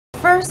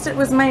first it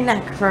was my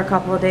neck for a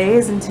couple of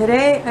days, and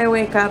today I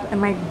wake up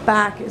and my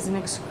back is in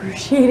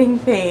excruciating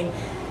pain.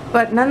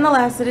 But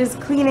nonetheless, it is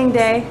cleaning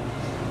day,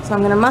 so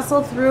I'm gonna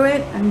muscle through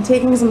it. I'm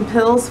taking some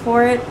pills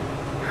for it.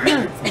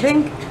 Hurts. I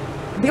think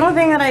the only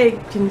thing that I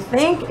can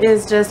think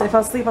is just I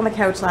fell asleep on the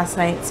couch last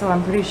night, so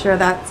I'm pretty sure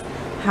that's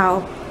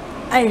how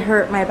I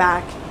hurt my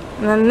back.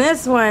 And then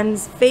this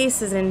one's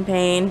face is in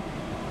pain.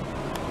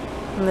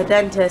 From the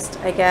dentist,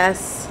 I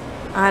guess.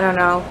 I don't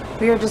know.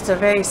 We are just a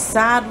very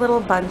sad little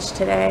bunch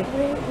today.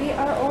 We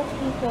are old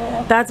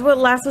people. That's what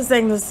Les was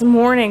saying this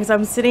morning. So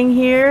I'm sitting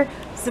here,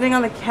 sitting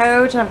on the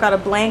couch, and I've got a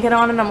blanket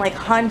on, and I'm like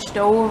hunched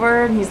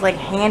over, and he's like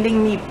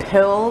handing me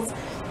pills.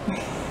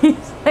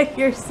 He's like,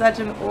 you're such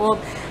an old,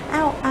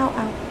 ow, ow,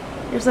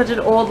 ow. You're such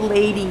an old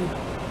lady.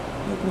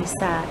 Make me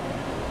sad.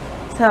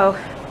 So,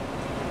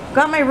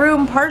 got my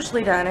room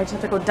partially done. I just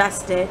have to go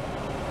dust it.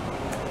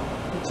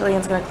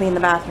 Gillian's gonna clean the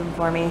bathroom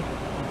for me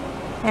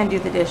and do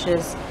the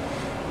dishes.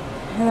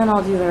 And then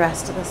I'll do the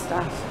rest of the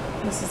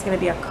stuff. This is gonna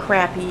be a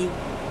crappy,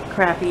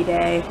 crappy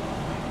day.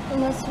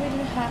 Unless we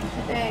do half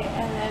today,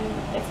 and then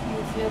if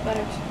you feel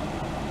better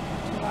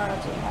tomorrow,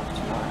 do half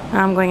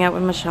tomorrow. I'm going out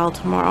with Michelle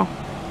tomorrow.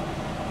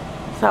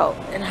 So,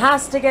 it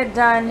has to get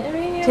done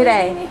You're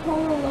today. leaving me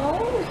home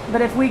alone?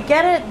 But if we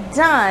get it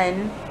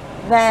done,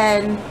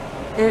 then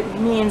it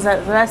means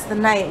that the rest of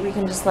the night we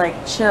can just like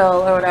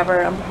chill or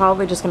whatever. I'm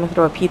probably just gonna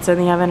throw a pizza in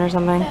the oven or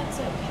something. That's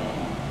okay.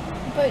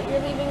 But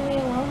you're leaving me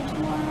alone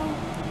tomorrow?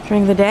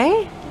 During the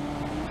day?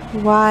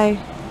 Why?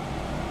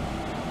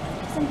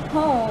 Because I'm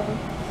home.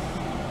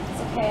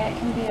 It's okay, I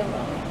can be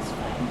alone. It's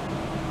fine.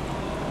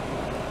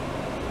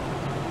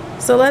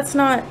 So let's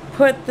not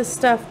put the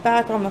stuff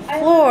back on the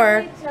floor.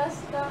 I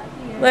just got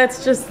here.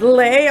 Let's just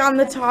lay on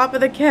the top of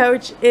the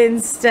couch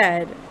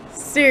instead.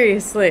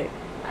 Seriously.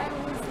 I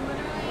was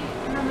literally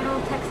in the middle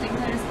of texting,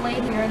 so I just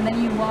laid here, and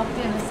then you walked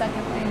in a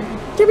second later.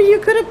 Yeah, but you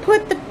could have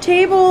put the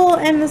table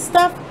and the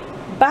stuff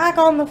back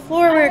on the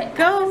floor where it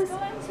goes.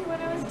 I was going to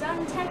when I was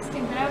done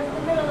texting, but I was in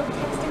the middle of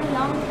texting a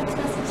long text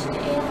message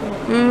to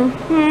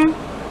Anne.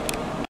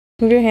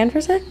 Move your hand for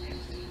a sec.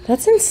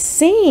 That's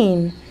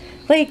insane.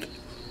 Like,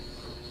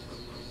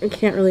 I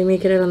can't really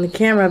make it out on the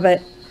camera,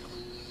 but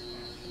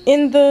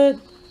in the,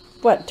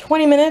 what,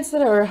 20 minutes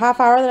that or half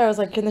hour that I was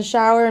like in the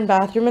shower and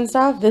bathroom and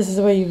stuff, this is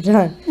what you've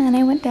done. And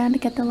I went down to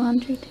get the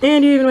laundry too.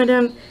 And you even went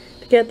down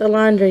to get the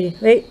laundry.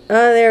 Wait,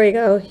 oh, there we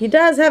go. He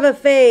does have a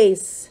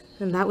face.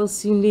 And that will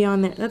soon be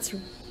on there. That's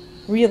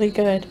really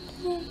good.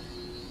 Yeah.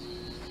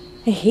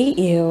 I hate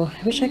you.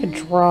 I wish I could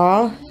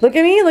draw. Look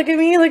at me, look at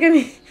me, look at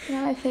me. You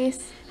know my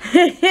face?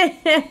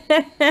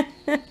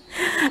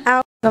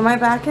 Ow. So my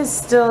back is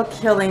still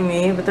killing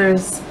me, but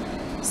there's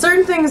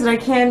certain things that I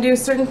can do,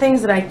 certain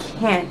things that I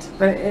can't.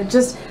 But it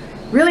just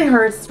really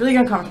hurts. It's really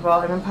uncomfortable.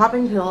 I've been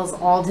popping pills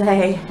all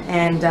day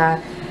and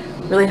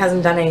really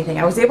hasn't done anything.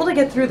 I was able to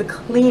get through the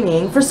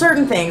cleaning for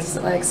certain things.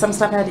 Like some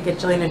stuff I had to get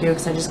Gillian to do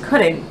because I just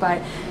couldn't.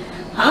 But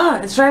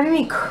it's driving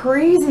me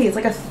crazy. It's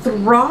like a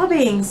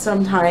throbbing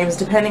sometimes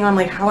depending on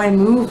like how I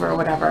move or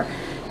whatever.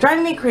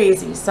 Driving me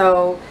crazy.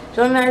 So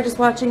Gillian and I are just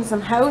watching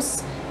some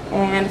House.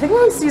 And I think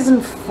we're on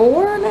season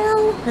 4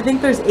 now. I think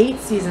there's 8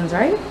 seasons,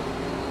 right?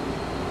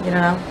 You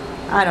know,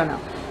 I don't know.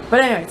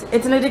 But anyways,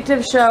 it's an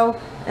addictive show.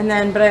 And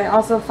then, but I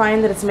also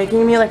find that it's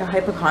making me like a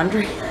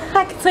hypochondriac.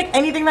 It's like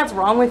anything that's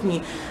wrong with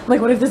me. Like,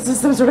 what if this is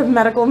some sort of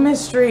medical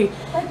mystery?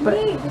 Like but,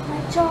 me, with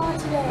my jaw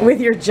today. With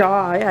your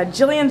jaw, yeah.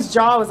 Jillian's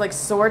jaw was like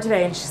sore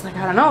today, and she's like,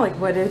 I don't know, like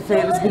what if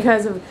it was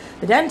because of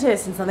the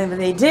dentist and something that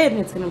they did, and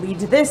it's going to lead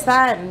to this,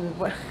 that, and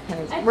what?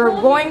 We're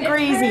going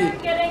crazy.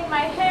 I'm getting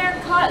my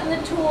hair caught in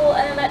the tool,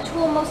 and then that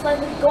tool most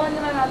likely going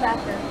into my mouth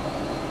after.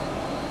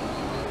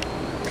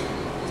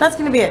 That's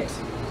going to be it.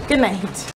 Good night.